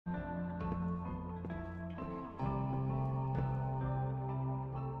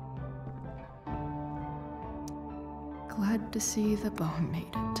Glad to see the bone made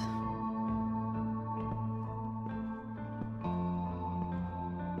it.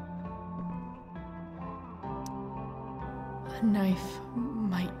 A knife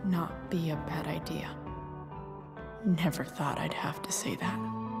might not be a bad idea. Never thought I'd have to say that.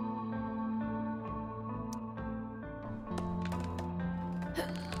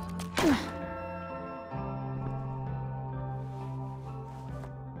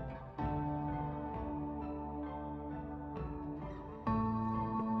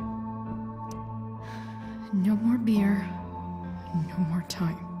 No more beer, no more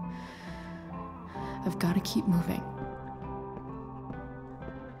time. I've got to keep moving.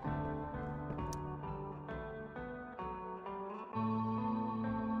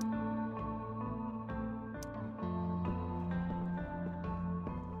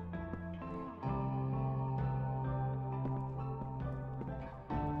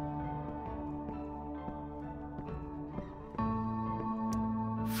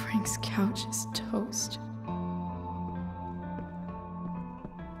 Frank's couch is toast.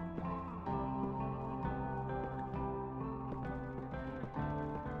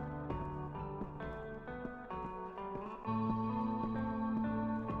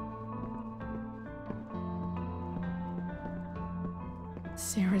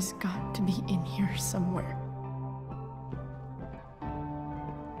 Sarah's got to be in here somewhere.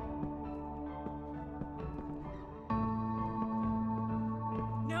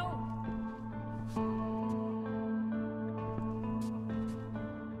 No!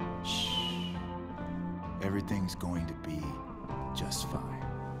 Shh. Everything's going to be just fine.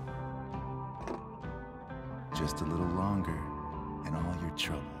 Just a little longer, and all your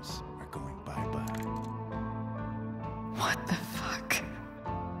troubles are going bye-bye. What the fuck?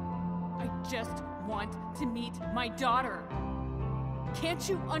 I just want to meet my daughter. Can't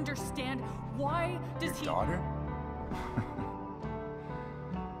you understand? Why does he— Daughter?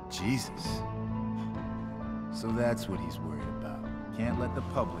 Jesus. So that's what he's worried about. Can't let the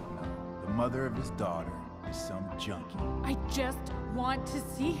public know. The mother of his daughter is some junkie. I just want to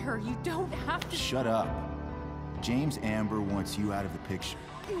see her. You don't have to— Shut up. James Amber wants you out of the picture.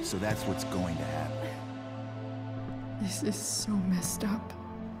 So that's what's going to happen. This is so messed up.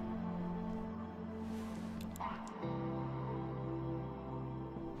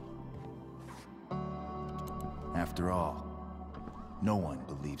 After all, no one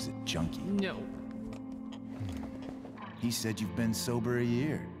believes a junkie. No. He said you've been sober a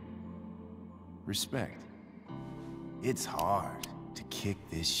year. Respect. It's hard to kick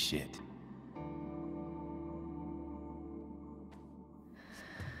this shit.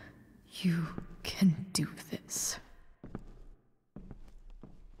 You can do this.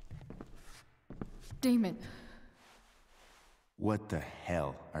 Damon. What the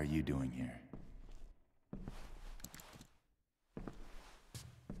hell are you doing here?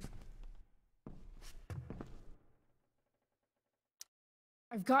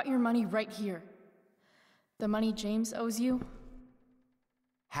 I've got your money right here. The money James owes you.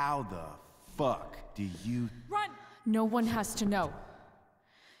 How the fuck do you... Run! No one has to know.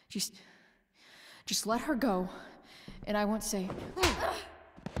 Just let her go, and I won't say.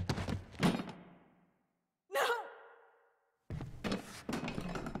 No!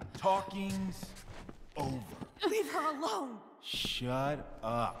 Talking's over. Leave her alone! Shut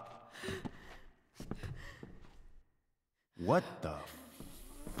up. What the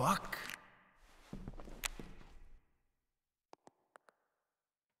fuck?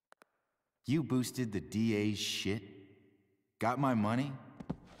 You boosted the DA's shit? Got my money?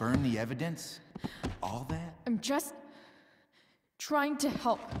 Burned the evidence? All that? I'm just trying to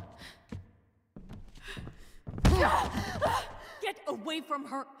help. Get away from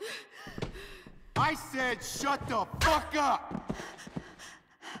her! I said shut the fuck up!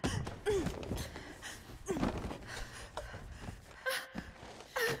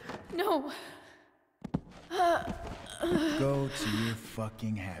 No. Go to your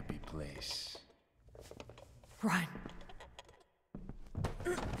fucking happy place. Run.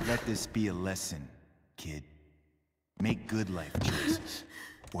 Let this be a lesson, kid. Make good life choices,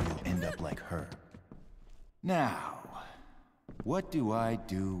 or you'll end up like her. Now, what do I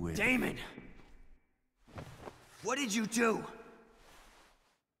do with... Damon! What did you do?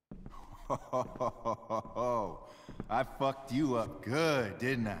 I fucked you up good,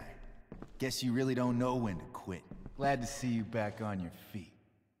 didn't I? Guess you really don't know when to quit. Glad to see you back on your feet.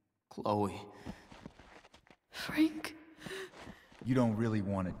 Chloe. Frank. You don't really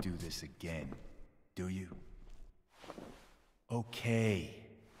want to do this again, do you? Okay.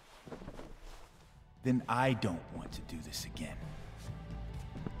 Then I don't want to do this again.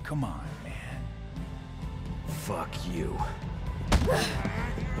 Come on, man. Fuck you.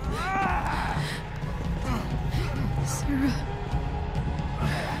 Sarah.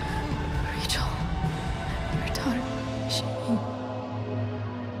 Rachel. Your daughter. She...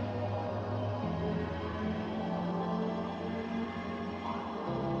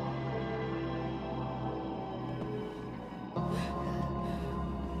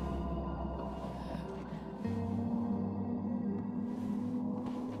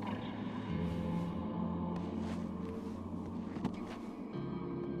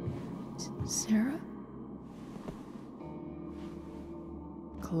 Sarah?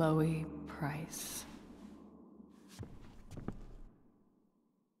 Chloe Price.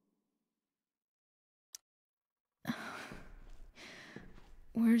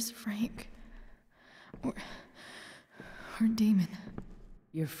 Where's Frank? Or Damon?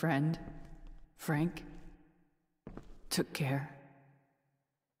 Your friend, Frank, took care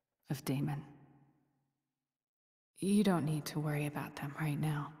of Damon. You don't need to worry about them right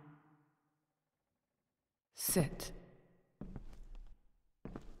now. Sit.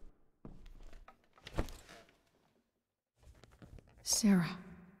 Sarah,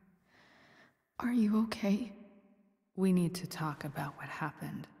 are you okay? We need to talk about what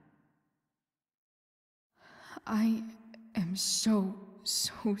happened. I am so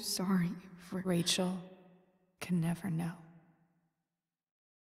sorry for... Rachel can never know.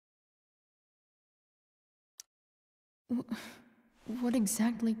 What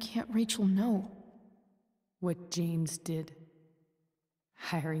exactly can't Rachel know? What James did.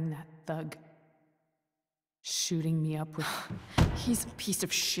 Hiring that thug. Shooting me up with... He's a piece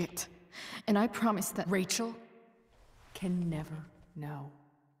of shit. And I promise that... Rachel can never know.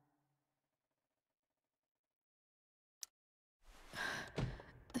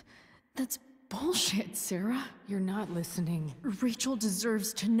 That's bullshit, Sarah. You're not listening. Rachel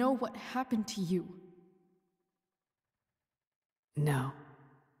deserves to know what happened to you. No,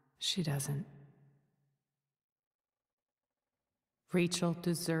 she doesn't. Rachel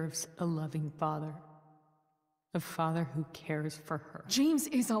deserves a loving father. A father who cares for her. James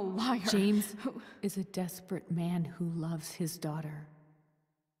is a liar. James is a desperate man who loves his daughter.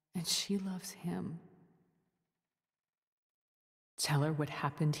 And she loves him. Tell her what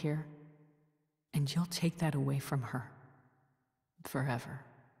happened here, and you'll take that away from her. Forever.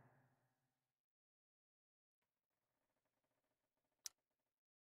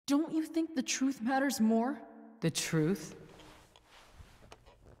 Don't you think the truth matters more? The truth?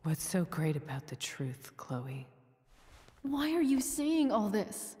 What's so great about the truth, Chloe? Why are you saying all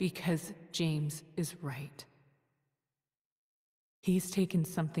this? Because James is right. He's taken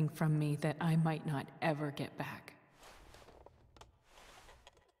something from me that I might not ever get back.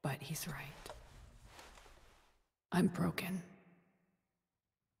 But he's right. I'm broken.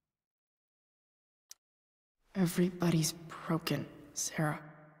 Everybody's broken, Sarah.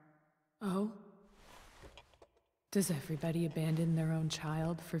 Oh? Does everybody abandon their own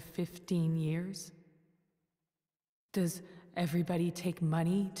child for 15 years? Does everybody take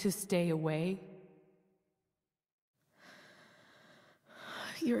money to stay away?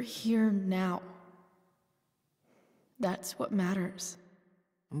 You're here now. That's what matters.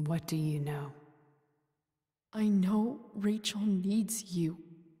 What do you know? I know Rachel needs you.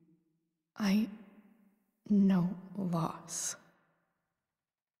 I know loss.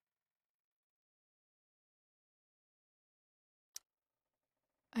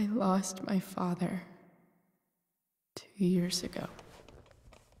 I lost my father 2 years ago.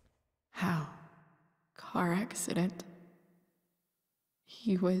 How? Car accident.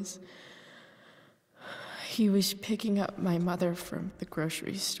 He was picking up my mother from the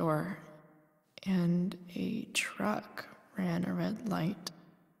grocery store, and a truck ran a red light,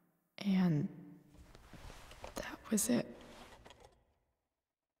 and that was it.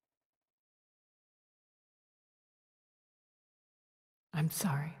 I'm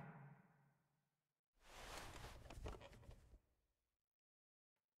sorry.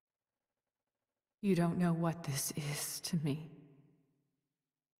 You don't know what this is to me.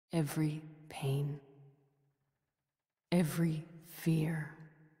 Every pain, every fear,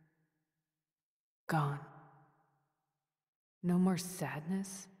 gone. No more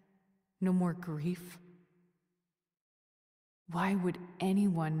sadness, no more grief. Why would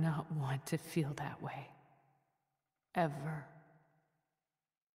anyone not want to feel that way? Ever.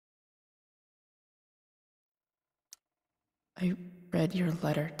 I read your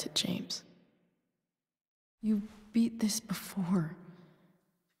letter to James. You beat this before.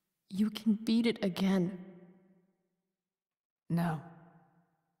 You can beat it again. No.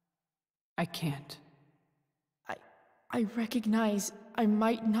 I can't. I recognize I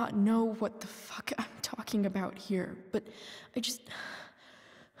might not know what the fuck I'm talking talking about here, but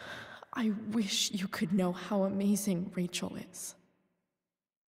I wish you could know how amazing Rachel is.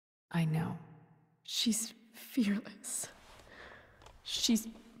 I know. She's fearless. She's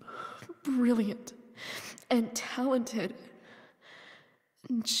brilliant and talented.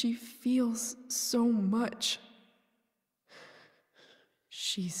 And she feels so much.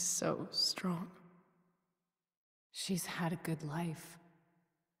 She's so strong. She's had a good life.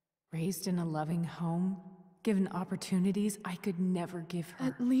 Raised in a loving home, given opportunities I could never give her.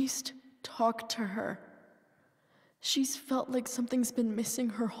 At least talk to her. She's felt like something's been missing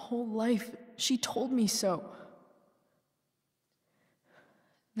her whole life. She told me so.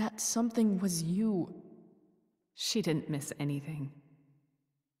 That something was you. She didn't miss anything.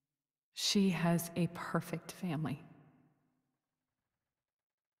 She has a perfect family.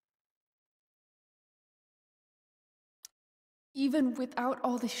 Even without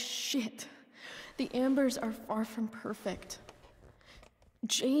all this shit, the Ambers are far from perfect.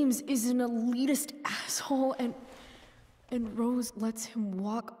 James is an elitist asshole, and Rose lets him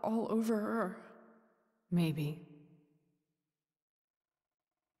walk all over her. Maybe.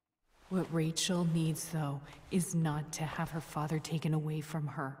 What Rachel needs, though, is not to have her father taken away from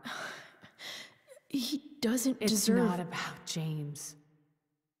her. He doesn't It's deserve... not about James.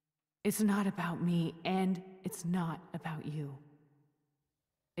 It's not about me, and it's not about you.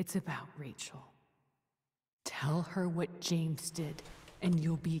 It's about Rachel. Tell her what James did, and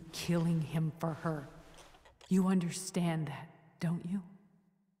you'll be killing him for her. You understand that, don't you?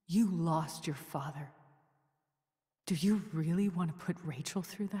 You lost your father. Do you really want to put Rachel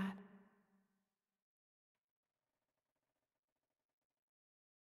through that?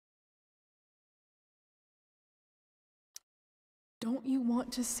 Don't you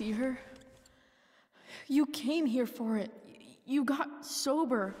want to see her? You came here for it. You got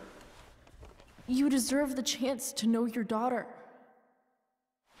sober. You deserve the chance to know your daughter.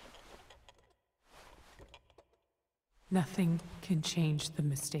 Nothing can change the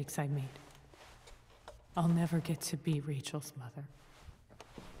mistakes I made. I'll never get to be Rachel's mother.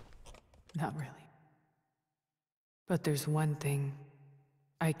 Not really. But there's one thing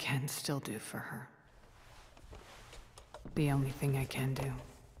I can still do for her. The only thing I can do.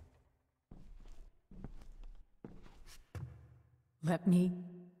 Let me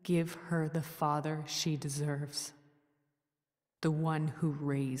give her the father she deserves. The one who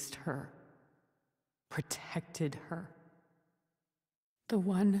raised her, protected her. The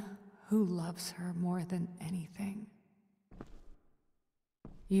one who loves her more than anything.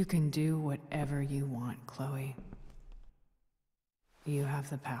 You can do whatever you want, Chloe. You have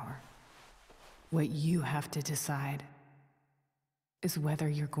the power. What you have to decide is whether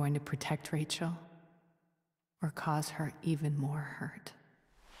you're going to protect Rachel or cause her even more hurt.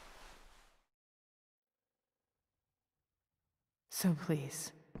 So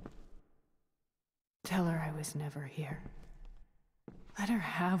please, tell her I was never here. Let her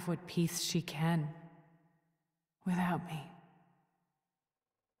have what peace she can without me.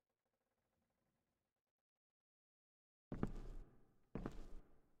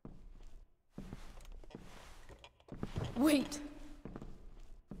 Wait!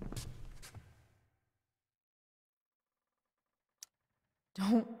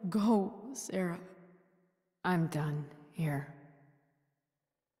 Don't go, Sarah. I'm done here.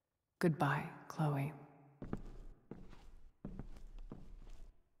 Goodbye, Chloe.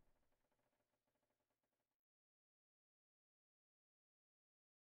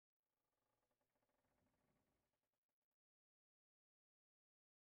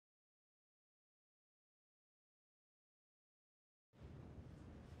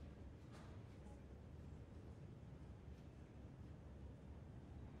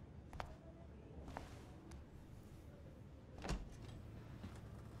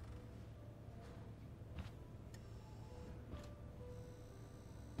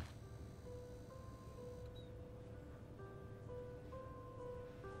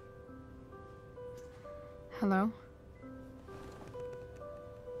 Hello?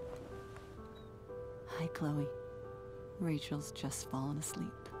 Hi, Chloe. Rachel's just fallen asleep.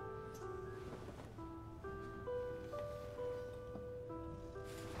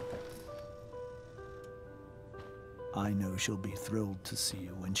 I know she'll be thrilled to see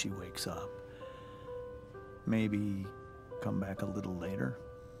you when she wakes up. Maybe come back a little later?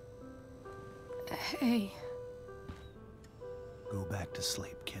 Hey. Go back to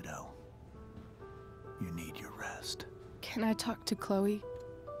sleep, kiddo. You need your rest. Can I talk to Chloe?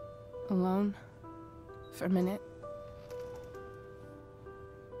 Alone? For a minute?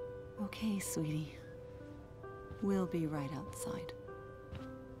 Okay, sweetie. We'll be right outside.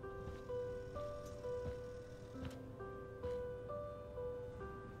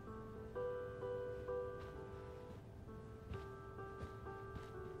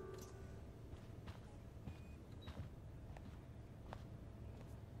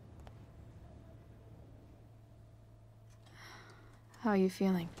 How are you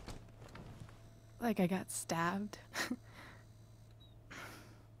feeling? Like I got stabbed.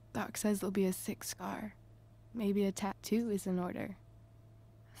 Doc says there'll be a sick scar. Maybe a tattoo is in order.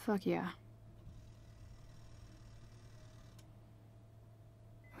 Fuck yeah.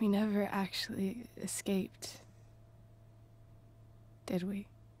 We never actually escaped, did we?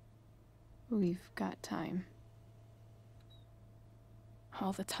 We've got time.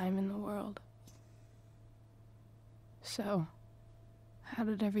 All the time in the world. So, how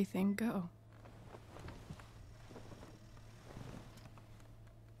did everything go?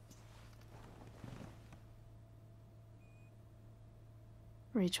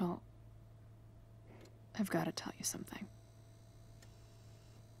 Rachel, I've got to tell you something.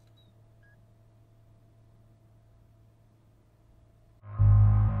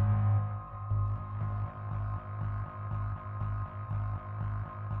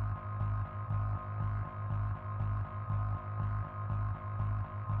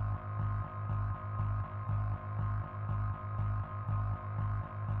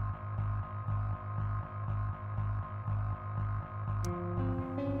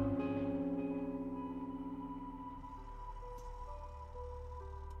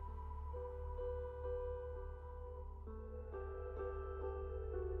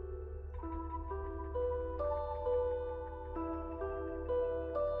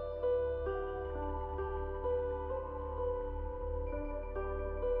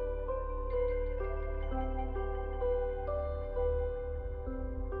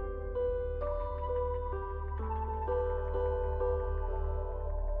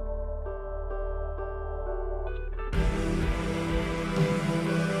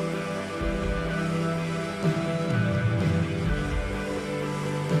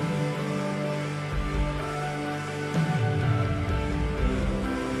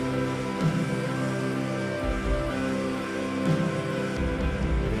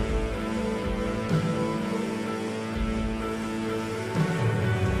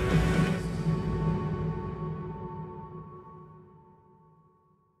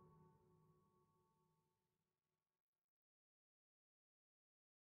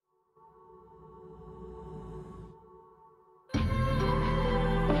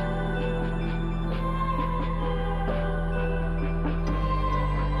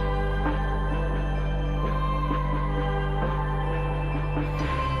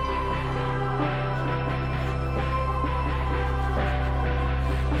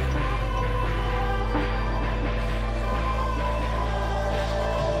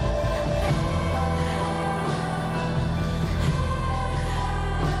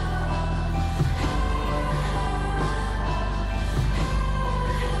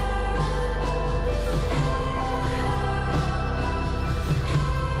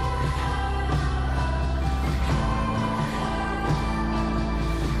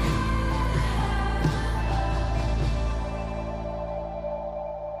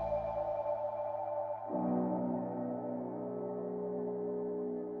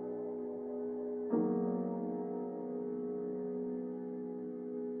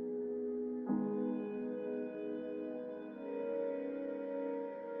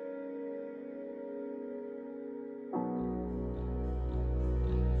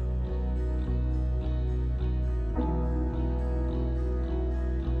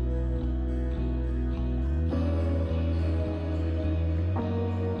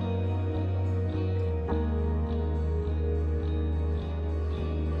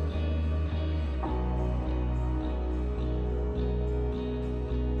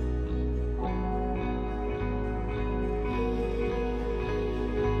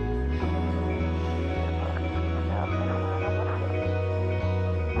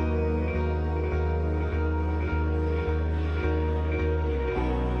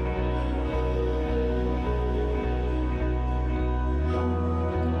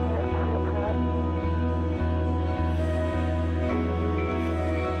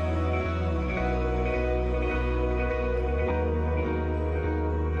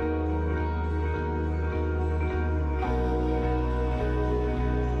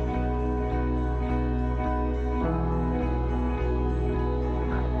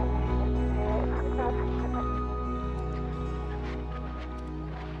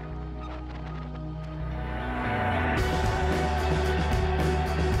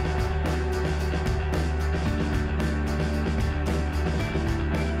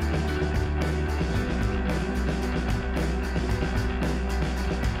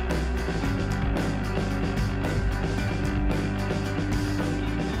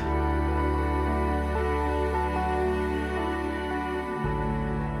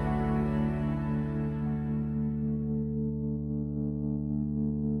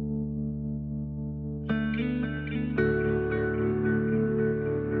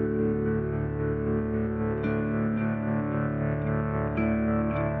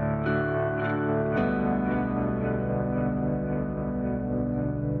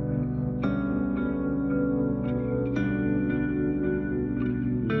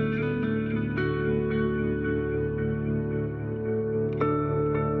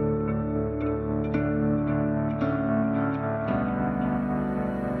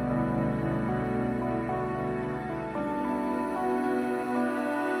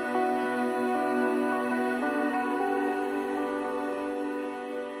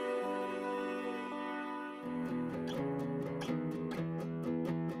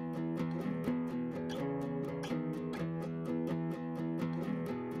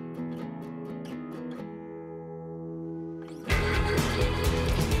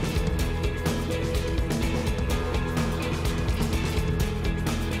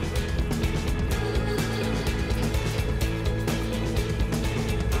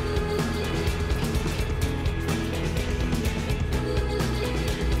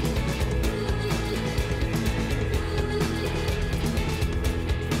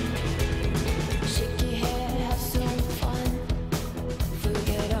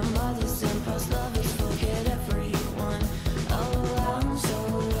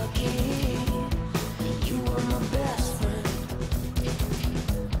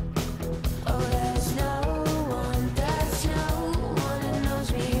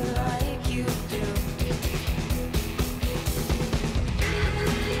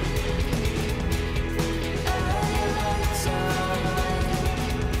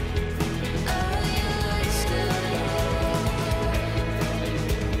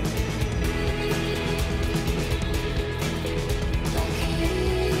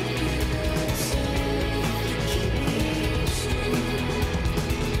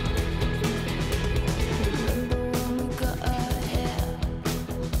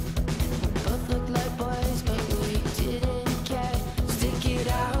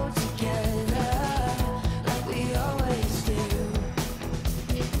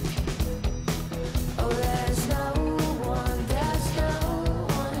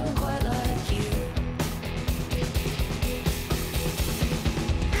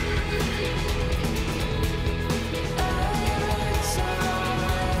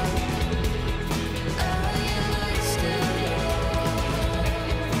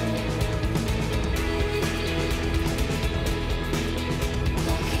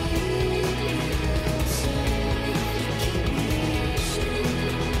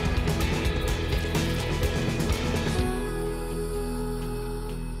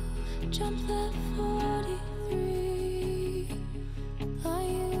 jump that 43.